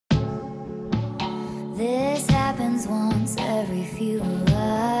happens once every few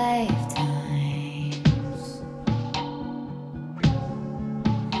lifetimes.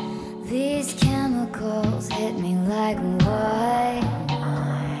 These chemicals hit me like white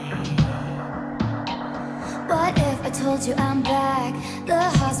wine. What if I told you I'm back? The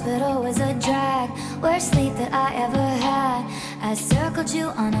hospital was a drag, worst sleep that I ever had. I circled you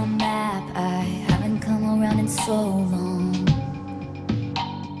on a map. I haven't come around in so long,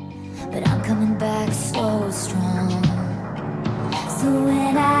 but I'm coming back so strong. So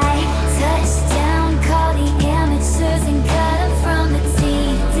when I touch down, call the amateurs and cut them from the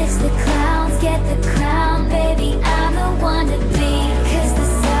team. Ditch the clowns, get the crown, baby, I'm the one to be. Cause the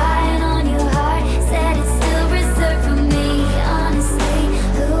sign on your heart said it's still reserved for me. Honestly,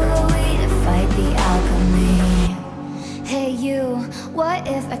 who are we to fight the alchemy? Hey you, what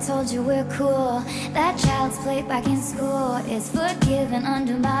if I told you we're cool? That child's play back in school is forgiven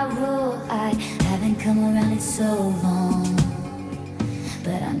under my rule. I haven't come around in so long,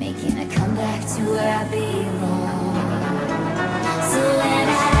 but I'm making a comeback to where I belong. So when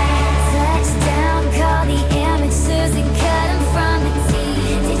I touch down, call the amateurs and cut them from the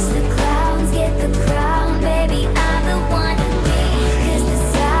team. Ditch the clowns, get the crown, baby, I'm the one to be. Cause the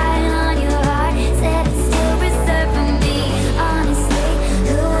sign on your heart said it's still reserved for me. Honestly,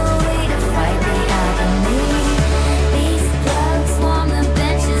 who are we to fight the alchemy? These plugs swarm the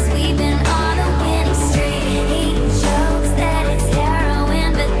benches, we've been on a winning streak. He jokes that it's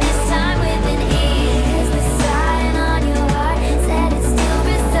heroin, but this time with an E. Cause the sign on your heart said it's still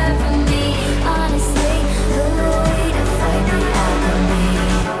reserved for me. Honestly, who are we to fight the alchemy?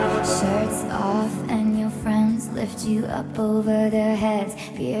 Shirts off and your friends lift you up over their heads.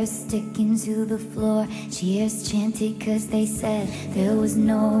 Beer sticking to the floor, cheers chanted cause they said there was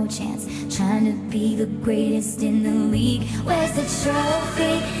no chance. Trying to be the greatest in the league, where's the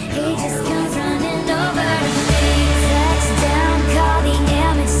trophy?